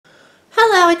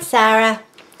Hello, it's Sarah,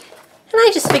 and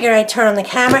I just figured I'd turn on the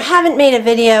camera. Haven't made a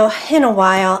video in a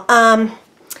while.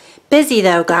 Busy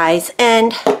though, guys,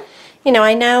 and you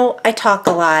know I talk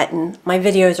a lot and my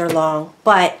videos are long,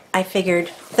 but I figured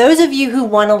those of you who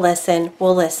want to listen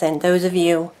will listen. Those of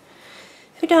you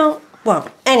who don't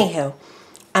won't. Anywho,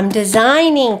 I'm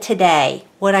designing today.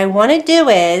 What I want to do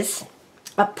is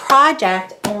a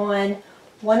project on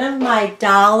one of my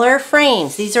dollar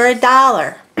frames. These are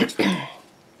 $1.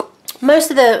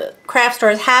 Most of the craft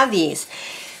stores have these,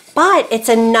 but it's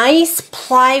a nice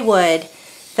plywood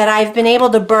that I've been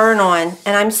able to burn on,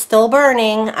 and I'm still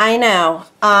burning, I know.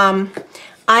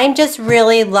 I'm just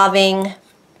really loving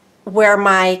where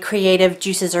my creative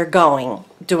juices are going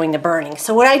doing the burning.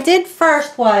 So what I did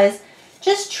first was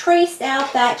just traced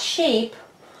out that shape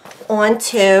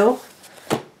onto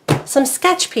some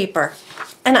sketch paper.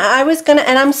 And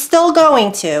I'm still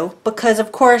going to, because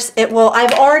of course it will,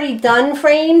 I've already done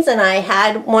frames and I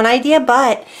had one idea,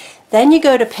 but then you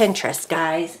go to Pinterest,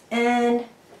 guys, and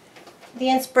the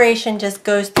inspiration just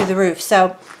goes through the roof.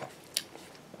 So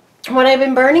what I've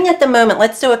been burning at the moment,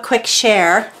 let's do a quick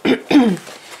share.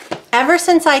 Ever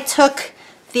since I took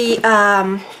the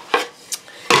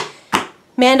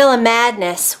Mandala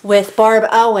Madness with Barb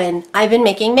Owen, I've been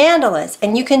making mandalas,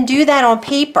 and you can do that on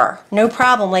paper, no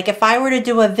problem. Like if I were to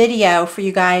do a video for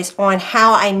you guys on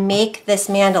how I make this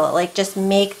mandala, like just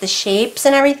make the shapes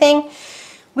and everything,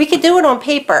 we could do it on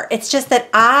paper. It's just that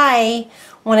I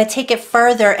want to take it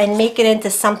further and make it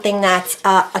into something that's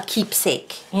a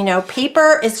keepsake. You know,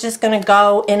 paper is just going to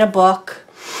go in a book,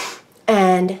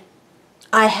 and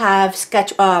I have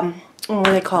what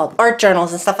are they called? Art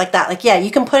journals and stuff like that. Like, yeah,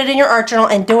 you can put it in your art journal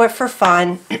and do it for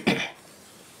fun.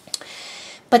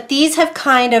 But these have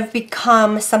kind of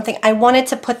become something, I wanted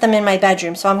to put them in my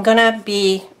bedroom, so I'm gonna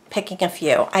be picking a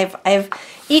few.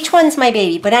 Each one's my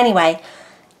baby, but anyway,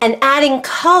 and adding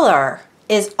color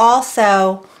is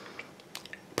also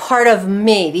part of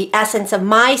me, the essence of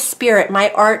my spirit.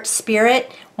 My art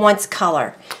spirit wants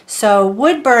color. So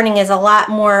wood burning is a lot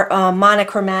more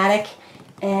monochromatic.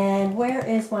 And where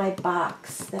is my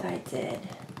box that I did?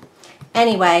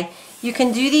 Anyway, you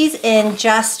can do these in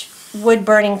just wood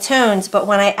burning tones, but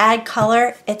when I add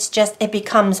color, it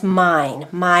becomes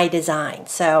my design.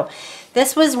 So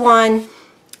this was one,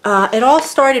 it all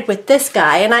started with this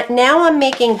guy, and now I'm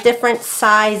making different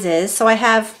sizes. So I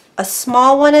have a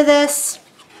small one of this.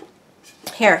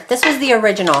 Here, this was the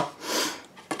original,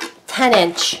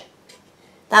 10-inch.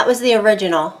 That was the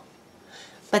original.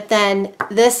 But then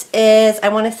this is, I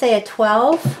want to say a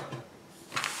 12.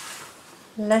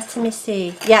 Let me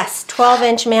see. Yes,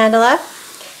 12-inch mandala.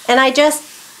 And I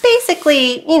just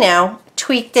basically, you know,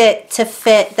 tweaked it to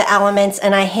fit the elements,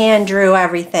 and I hand drew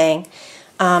everything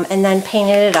and then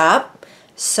painted it up.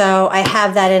 So I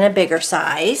have that in a bigger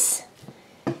size.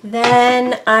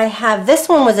 Then I have, this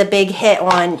one was a big hit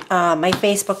on my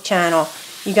Facebook channel.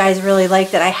 You guys really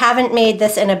liked it. I haven't made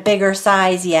this in a bigger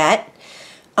size yet.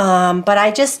 But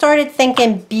I just started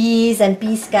thinking bees and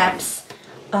bee skeps.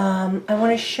 I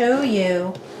want to show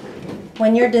you,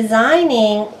 when you're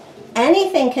designing,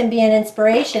 anything can be an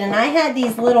inspiration. And I had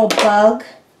these little bug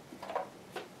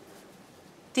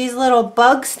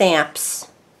stamps.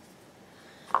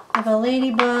 I have a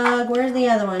ladybug. Where's the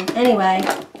other one? Anyway.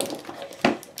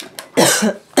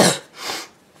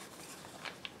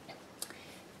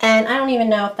 And I don't even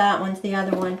know if that one's the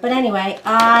other one. But anyway,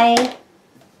 I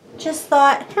just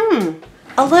thought,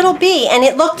 a little bee, and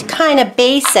it looked kind of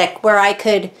basic where I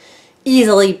could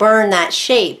easily burn that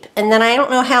shape. And then I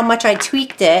don't know how much I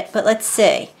tweaked it, but let's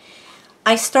see.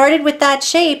 I started with that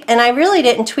shape, and I really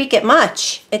didn't tweak it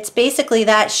much. It's basically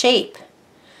that shape.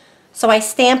 So I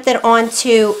stamped it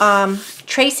onto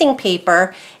tracing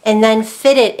paper and then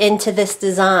fit it into this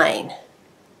design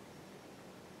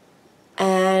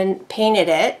and painted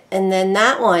it, and then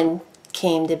that one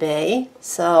came to be.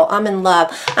 So I'm in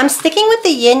love. I'm sticking with the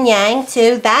yin yang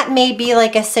too. That may be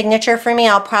like a signature for me.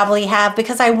 I'll probably have,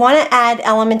 because I want to add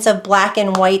elements of black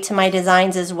and white to my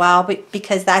designs as well,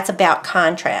 because that's about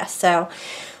contrast. So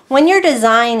when you're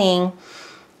designing,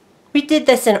 we did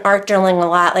this in art journaling a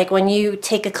lot. Like when you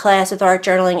take a class with art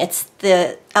journaling, it's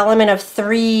the element of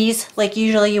threes. Like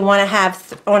usually you want to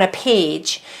have on a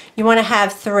page, you want to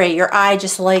have 3. Your eye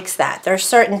just likes that. There are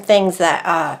certain things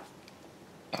that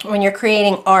when you're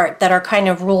creating art that are kind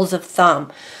of rules of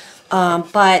thumb.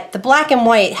 But the black and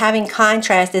white, having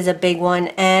contrast, is a big one,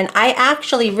 and I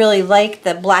actually really like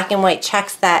the black and white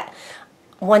checks. That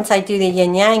once I do the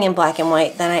yin yang in black and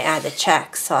white, then I add the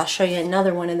checks. So I'll show you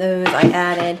another one of those I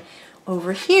added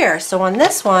over here. So on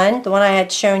this one, the one I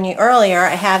had shown you earlier,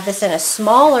 I have this in a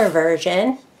smaller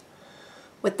version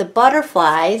with the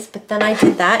butterflies, but then I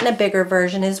did that in a bigger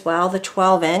version as well, the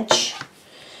 12-inch.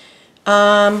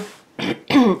 And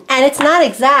it's not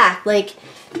exact, like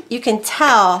you can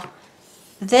tell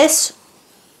this,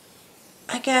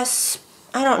 I guess,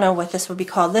 I don't know what this would be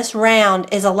called. This round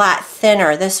is a lot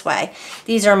thinner this way.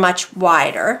 These are much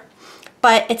wider,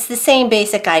 but it's the same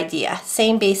basic idea,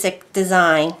 same basic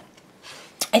design.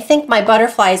 I think my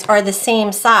butterflies are the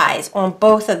same size on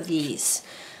both of these.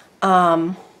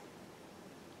 1,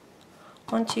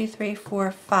 2, 3,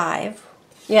 4, 5.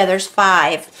 Yeah, there's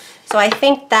 5. So I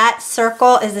think that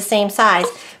circle is the same size.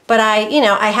 But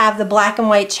I have the black and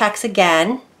white checks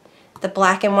again, the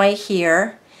black and white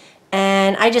here,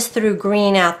 and I just threw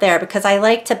green out there because I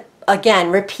like to, again,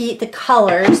 repeat the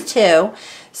colors too.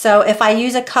 So if I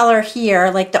use a color here,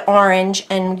 like the orange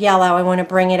and yellow, I want to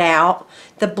bring it out.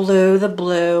 The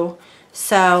blue.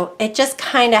 So it just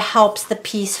kind of helps the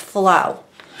piece flow.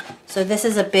 So this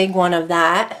is a big one of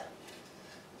that.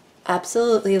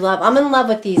 Absolutely love. I'm in love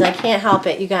with these. I can't help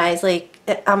it, you guys. Like,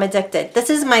 I'm addicted. This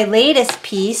is my latest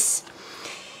piece.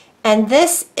 And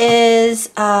this is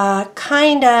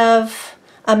kind of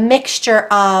a mixture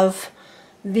of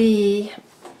the...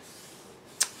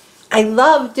 I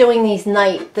love doing these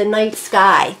the night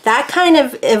sky. That kind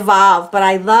of evolved, but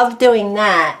I love doing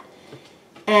that.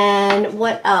 And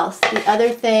what else? The other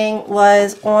thing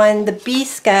was on the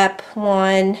bee-skep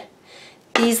one,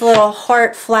 these little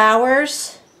heart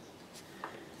flowers.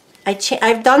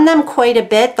 I've done them quite a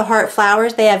bit, the heart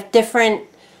flowers. They have different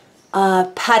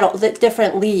petals,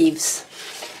 different leaves.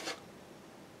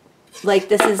 Like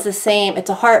this is the same, it's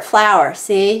a heart flower,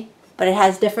 see? But it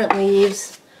has different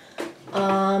leaves.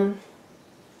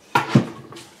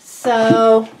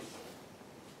 So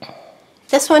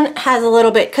this one has a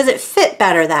little bit, because it fit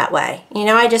better that way. You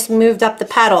know, I just moved up the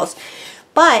petals.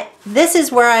 But this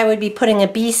is where I would be putting a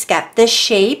bee-skep. This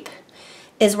shape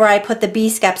is where I put the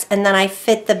bee-skeps, and then I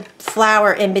fit the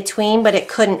flower in between, but it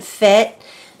couldn't fit.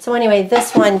 So anyway,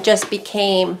 this one just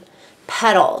became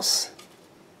petals.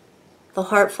 The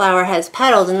heart flower has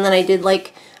petals, and then I did,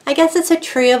 like, I guess it's a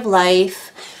tree of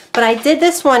life. But I did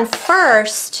this one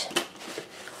first.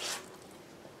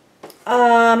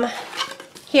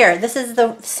 Here, this is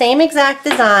the same exact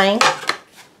design,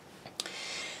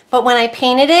 but when I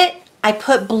painted it, I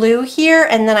put blue here,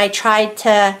 and then I tried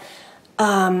to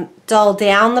dull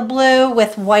down the blue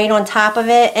with white on top of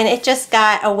it, and it just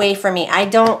got away from me. I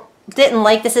didn't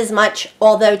like this as much,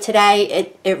 although today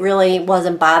it really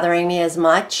wasn't bothering me as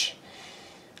much.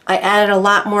 I added a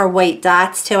lot more white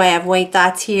dots too. I have white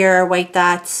dots here, white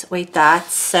dots,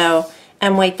 so,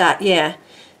 and white dot, yeah.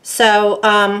 So,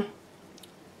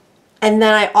 and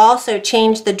then I also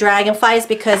changed the dragonflies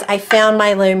because I found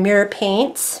my Lemure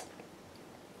paints.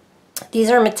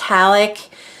 These are metallic,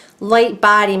 light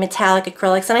body metallic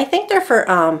acrylics, and I think they're for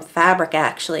fabric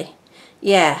actually.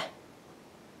 Yeah.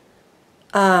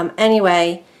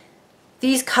 Anyway,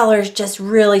 these colors just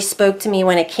really spoke to me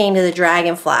when it came to the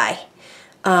dragonfly.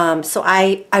 So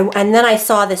and then I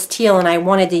saw this teal and I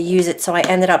wanted to use it, so I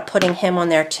ended up putting him on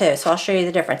there too. So I'll show you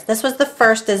the difference. This was the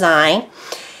first design,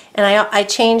 and I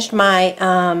changed my,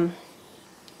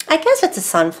 I guess it's a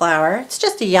sunflower. It's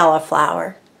just a yellow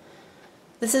flower.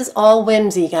 This is all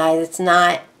whimsy, guys. It's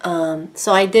not,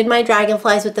 so I did my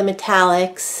dragonflies with the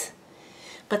metallics,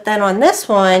 but then on this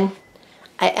one,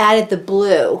 I added the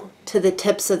blue to the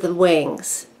tips of the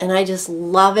wings, and I just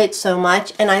love it so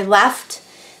much. And I left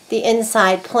the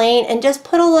inside plain and just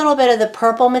put a little bit of the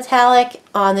purple metallic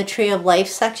on the Tree of Life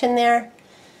section there,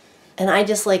 and I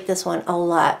just like this one a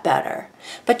lot better.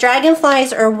 But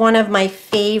dragonflies are one of my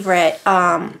favorite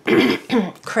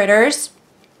critters.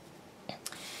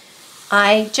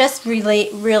 I just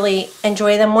really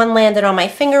enjoy them. One landed on my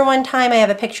finger one time. I have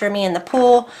a picture of me in the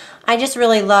pool. I just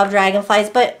really love dragonflies,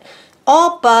 but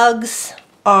all bugs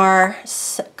are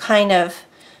kind of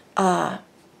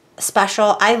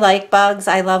special. I like bugs.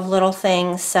 I love little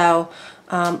things. So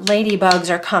ladybugs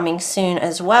are coming soon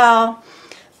as well.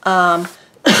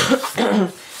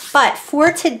 But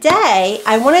for today,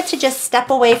 I wanted to just step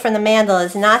away from the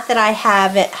mandalas. Not that I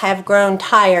have grown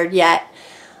tired yet.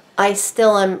 I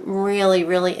still am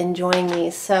really enjoying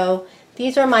these. So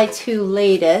these are my two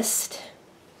latest.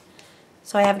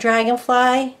 So I have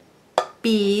dragonfly,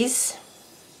 bees.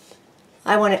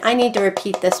 I need to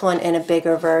repeat this one in a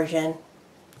bigger version,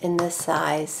 in this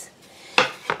size.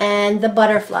 And the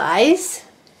butterflies.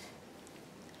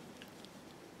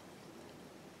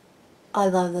 I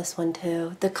love this one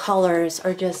too. The colors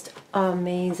are just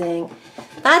amazing.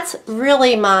 That's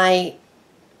really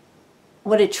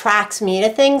what attracts me to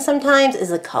things sometimes, is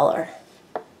the color.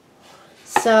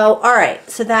 So, all right,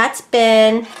 so that's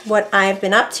been what I've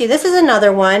been up to. This is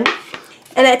another one,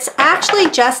 and it's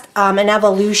actually just an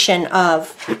evolution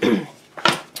of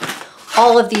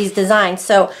all of these designs.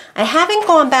 So I haven't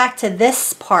gone back to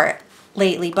this part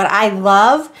lately, but I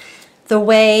love the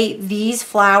way these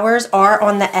flowers are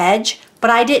on the edge, but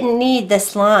I didn't need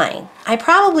this line. I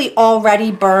probably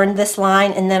already burned this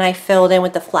line and then I filled in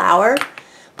with the flower,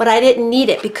 but I didn't need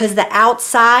it because the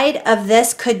outside of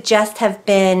this could just have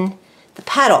been the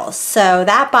petals. So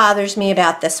that bothers me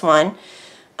about this one.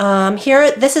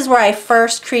 Here, this is where I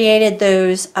first created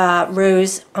those heart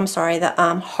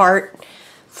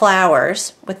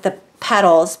flowers with the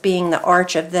petals being the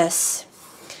arch of this.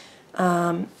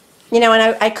 You know,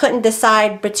 and I couldn't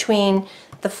decide between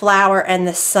the flower and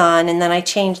the sun, and then I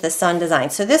changed the sun design.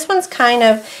 So this one's kind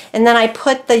of, and then I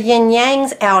put the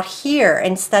yin-yangs out here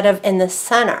instead of in the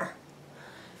center.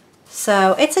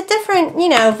 So it's a different, you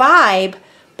know, vibe,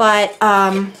 but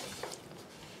I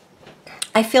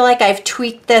feel like I've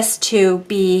tweaked this to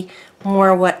be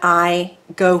more what I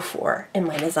go for in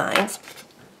my designs.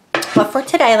 But for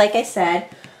today, like I said,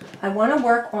 I want to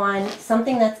work on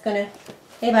something that's going to,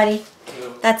 hey buddy,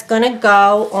 that's going to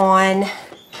go on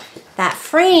that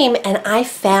frame, and I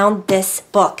found this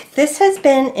book. This has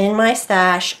been in my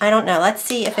stash. I don't know. Let's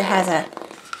see if it has a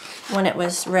when it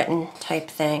was written type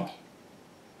thing.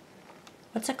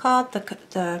 What's it called?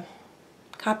 The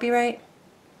copyright?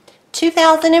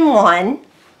 2001.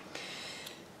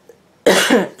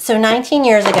 So 19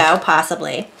 years ago,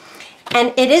 possibly.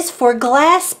 And it is for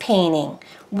glass painting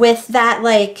with that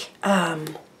like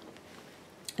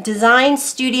design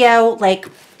studio like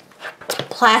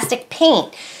plastic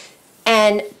paint.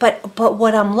 And but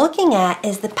what I'm looking at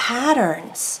is the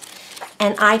patterns.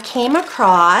 And I came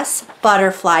across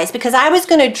butterflies because I was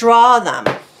going to draw them.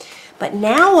 But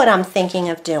now what I'm thinking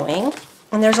of doing,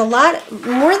 and there's a lot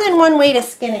more than one way to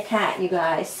skin a cat, you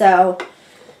guys. So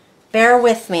bear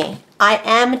with me. I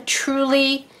am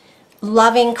truly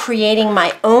loving creating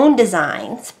my own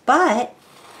designs, but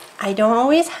I don't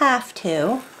always have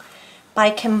to. By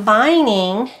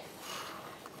combining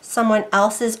someone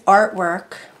else's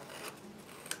artwork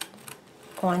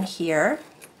on here,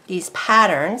 these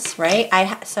patterns, right?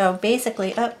 So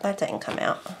basically, oh, that didn't come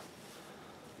out.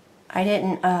 I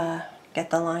didn't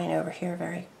get the line over here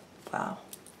very well.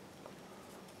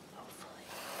 Hopefully.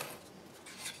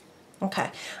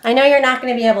 Okay, I know you're not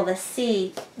going to be able to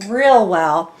see real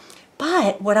well,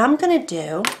 but what I'm going to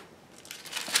do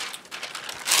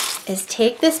is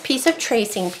take this piece of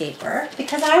tracing paper,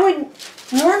 because I would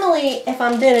normally, if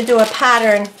I'm going to do a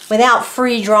pattern without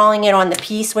free drawing it on the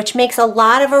piece, which makes a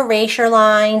lot of erasure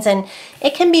lines and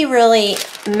it can be really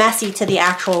messy to the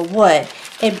actual wood.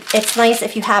 It's nice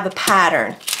if you have a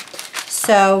pattern.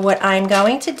 So what I'm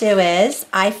going to do is,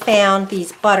 I found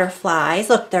these butterflies.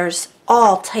 Look, there's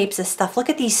all types of stuff. Look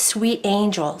at these sweet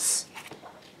angels.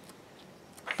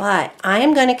 But I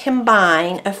am going to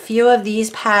combine a few of these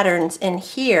patterns in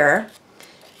here.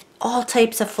 All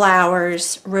types of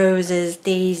flowers, roses,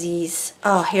 daisies.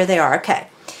 Oh, here they are. Okay.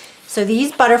 So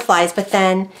these butterflies, but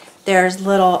then there's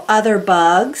little other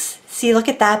bugs. See, look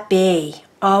at that bee.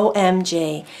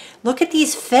 OMG. Look at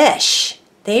these fish.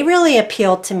 They really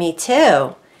appealed to me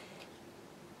too.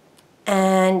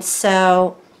 And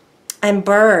so, and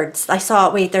birds. I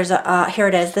saw, wait, there's a, here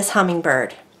it is, this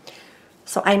hummingbird.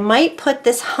 So I might put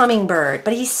this hummingbird,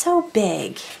 but he's so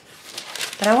big.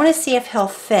 But I want to see if he'll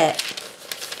fit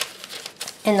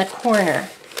in the corner.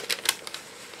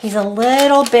 He's a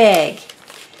little big.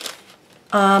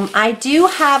 I do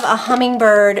have a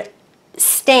hummingbird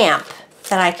stamp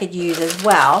that I could use as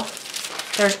well.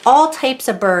 There's all types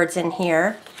of birds in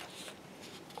here.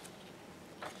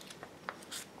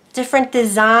 Different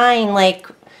design, like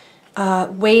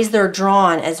ways they're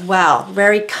drawn as well.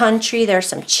 Very country. There's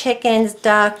some chickens,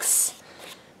 ducks,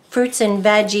 fruits and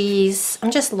veggies.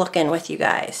 I'm just looking with you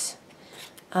guys.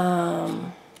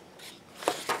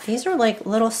 These are like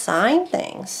little sign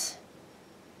things.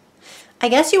 I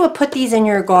guess you would put these in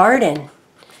your garden.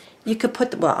 You could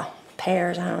put, well,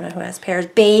 pears. I don't know who has pears.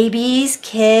 Babies,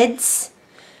 kids.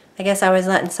 I guess I was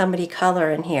letting somebody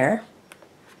color in here.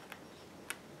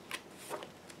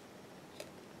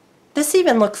 This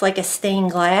even looks like a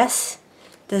stained glass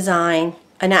design.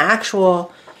 An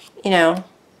actual, you know,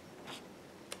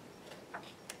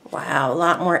 wow, a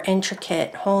lot more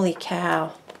intricate. Holy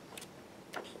cow.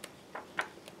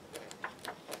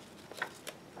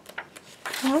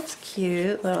 That's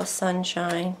cute, little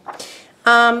sunshine.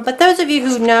 But those of you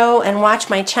who know and watch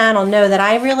my channel know that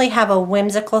I really have a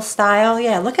whimsical style.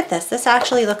 Yeah, look at this. This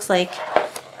actually looks like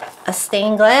a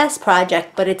stained glass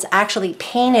project, but it's actually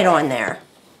painted on there.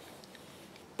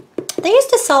 They used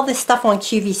to sell this stuff on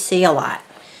QVC a lot.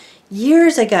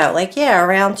 Years ago, like yeah,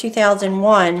 around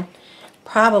 2001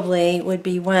 probably would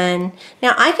be when.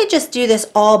 Now I could just do this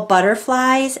all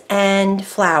butterflies and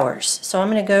flowers. So I'm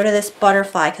going to go to this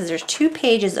butterfly because there's 2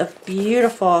 pages of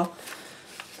beautiful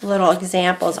little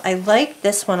examples. I like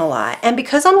this one a lot. And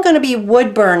because I'm going to be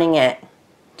wood burning it,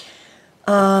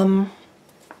 I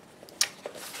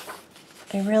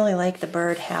really like the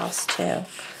birdhouse too.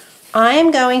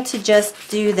 I'm going to just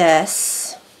do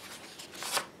this.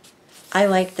 I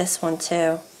like this one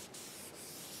too.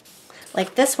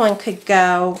 Like this one could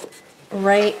go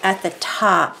right at the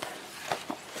top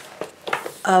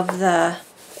of the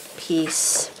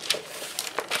piece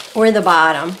or the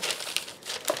bottom.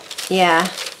 Yeah,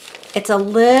 it's a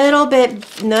little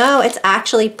bit, no, it's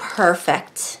actually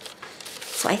perfect.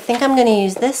 So I think I'm going to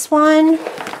use this one.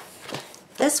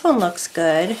 This one looks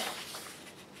good.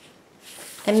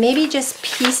 And maybe just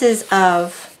pieces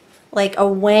of like a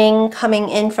wing coming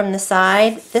in from the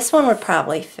side. This one would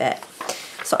probably fit.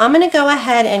 So I'm going to go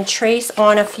ahead and trace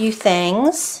on a few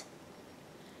things,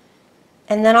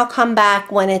 and then I'll come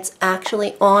back when it's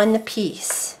actually on the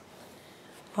piece.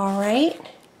 Alright,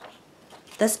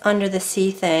 this under the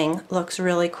sea thing looks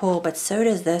really cool, but so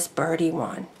does this birdie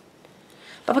one.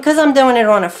 But because I'm doing it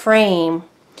on a frame,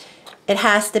 it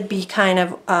has to be kind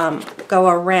of go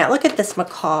around. Look at this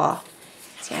macaw.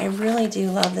 See, I really do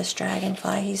love this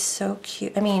dragonfly. He's so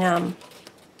cute. I mean,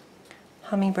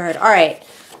 hummingbird. Alright.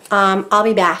 I'll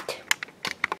be back.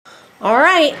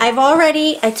 Alright,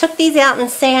 I took these out and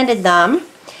sanded them,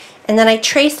 and then I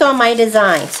traced on my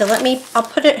design. So I'll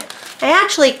put it, I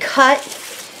actually cut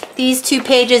these 2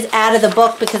 pages out of the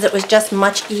book because it was just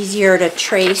much easier to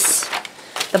trace.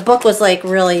 The book was like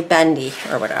really bendy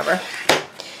or whatever.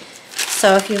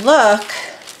 So if you look,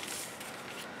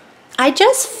 I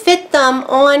just fit them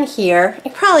on here.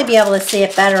 You'll probably be able to see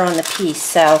it better on the piece.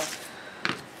 So,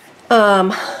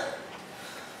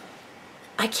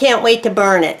 I can't wait to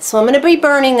burn it. So I'm going to be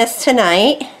burning this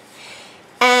tonight.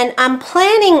 And I'm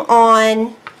planning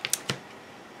on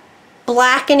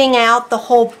blackening out the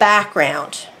whole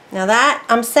background. Now that,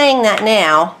 I'm saying that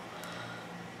now.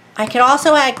 I could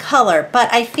also add color,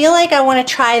 but I feel like I want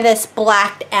to try this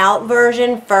blacked out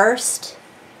version first.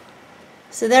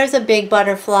 So there's a big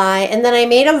butterfly. And then I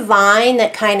made a vine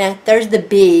that kind of, there's the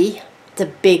bee. It's a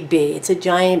big bee. It's a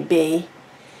giant bee.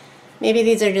 Maybe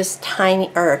these are just tiny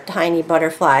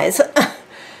butterflies. And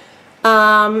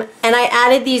I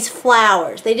added these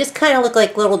flowers. They just kind of look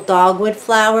like little dogwood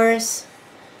flowers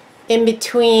in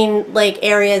between like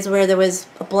areas where there was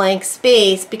a blank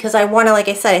space, because I want to, like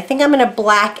I said, I think I'm going to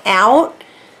black out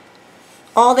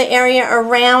all the area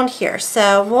around here.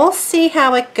 So we'll see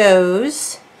how it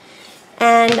goes.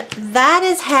 And that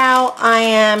is how I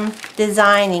am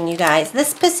designing, you guys. This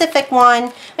specific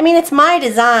one, I mean, it's my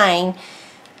design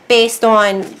based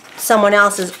on someone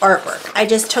else's artwork. I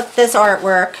just took this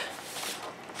artwork,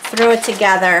 threw it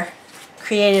together,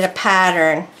 created a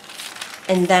pattern,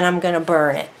 and then I'm going to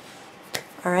burn it.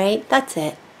 Alright, that's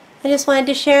it. I just wanted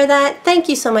to share that. Thank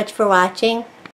you so much for watching.